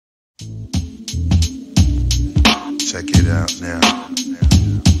Check it out now.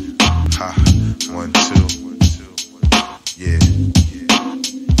 Ha, 1, 2. Yeah.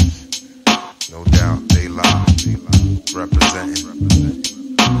 No doubt, they lie. Representing.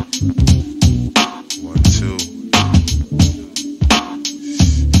 1, 2.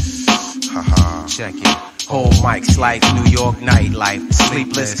 Haha. Check it. Whole mics like New York nightlife.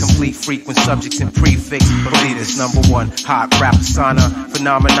 Sleepless, complete frequent subjects and prefix. Believe this, #1 hot rap persona.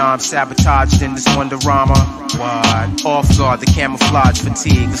 Phenomenon sabotaged in this wonderama. What? Off guard, the camouflage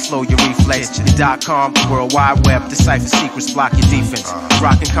fatigue will slow your reflex. The .com, World Wide Web, decipher secrets, block your defense.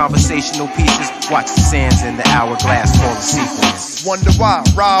 Rocking conversational pieces, watch the sands in the hourglass, call the sequence. Wonder why,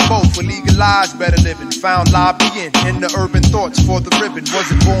 rob both for legalized better living. Found lobbying in the urban thoughts for the ribbon.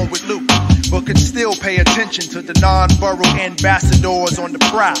 Wasn't born with loot, but could still pay attention to the non-borough ambassadors on the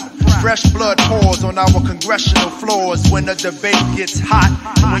prowl. Fresh blood pours on our congressional floors when the debate gets hot.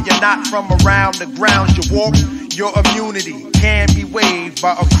 When you're not from around the grounds you walk, your immunity can be waived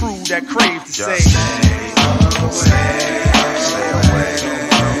by a crew that craves to say, Stay away.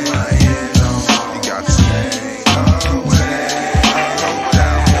 You got to stay away.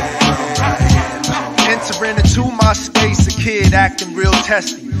 Entering into my space, a kid acting real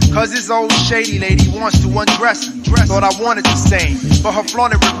testy. Cause this old shady lady wants to undress me. Thought I wanted the same, but her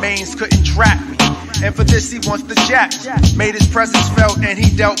flaunted remains couldn't trap me. And for this he wants the jack. Made his presence felt and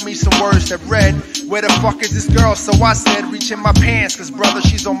he dealt me some words that read, where the fuck is this girl? So I said, reach in my pants, cause brother,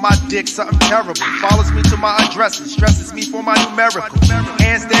 she's on my dick, something terrible. Follows me to my addresses, stresses me for my numerical.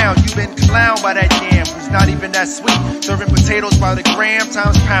 Hands down, you've been clowned by that yam, who's not even that sweet. Serving potatoes by the gram,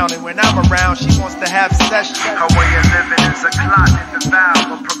 times pound. And when I'm around, she wants to have session. Her way of living is a clot in the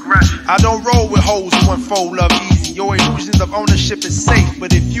valve of progression. I don't roll with hoes who unfold love easy. Your illusions of ownership is safe,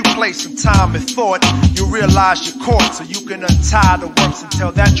 but if you place some time and thought, you realize you're caught, so you can untie the works and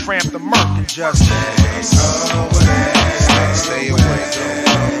tell that tramp the murk and just Stay away.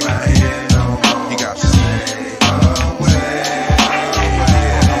 You got to stay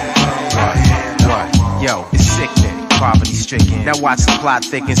What? Yo, it's sickening, poverty stricken. Now watch the plot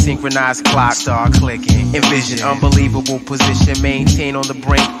thicken, synchronized clock start clicking. Envision unbelievable position, maintain on the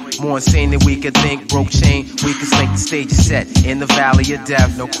brink. More insane than we could think, broke chain. We can slink, the stage is set in the valley of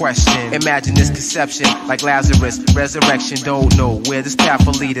death, no question. Imagine this conception, like Lazarus, resurrection. Don't know where this path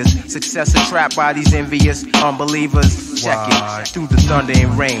will lead us. Success trapped by these envious unbelievers. Check it, through the thunder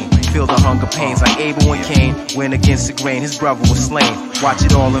and rain. Feel the hunger pains like Abel and Cain. Went against the grain, his brother was slain. Watch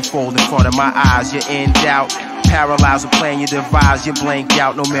it all unfold in front of my eyes, you're in doubt. Paralyzed with playing your device, you blank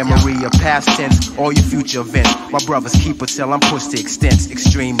out, no memory of past tense or your future events. My brother's keeper till I'm pushed to extents,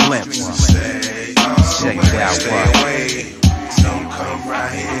 extreme limps. Check it out, Don't come right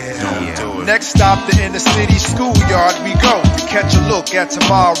here. Don't do it. next stop, the inner city schoolyard we go to catch a look at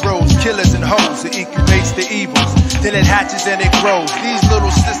tomorrow's killers and hoes. It incubates the evils, then it hatches and it grows. These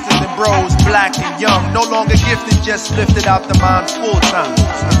little sisters and bros, black and young, no longer gifted, just lifted out the mind full time.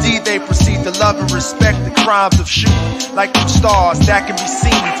 Indeed, they proceed to love and respect the crimes of shooting, like them stars that can be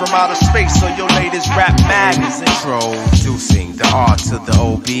seen from outer space. So your latest rap magazine. Introducing the art to the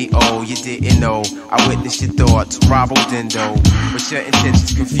OBO. You didn't know, I witnessed your thoughts, Robo Dindo. But your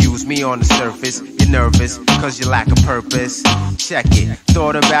intentions confuse me on the surface. You're nervous, cause you lack a purpose. Check it,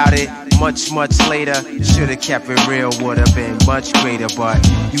 thought about it much later. Should've kept it real, would've been much greater. But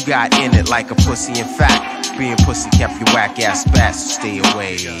you got in it like a pussy. In fact, being pussy kept your whack ass back, so stay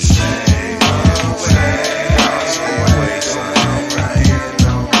away. Stay away, son.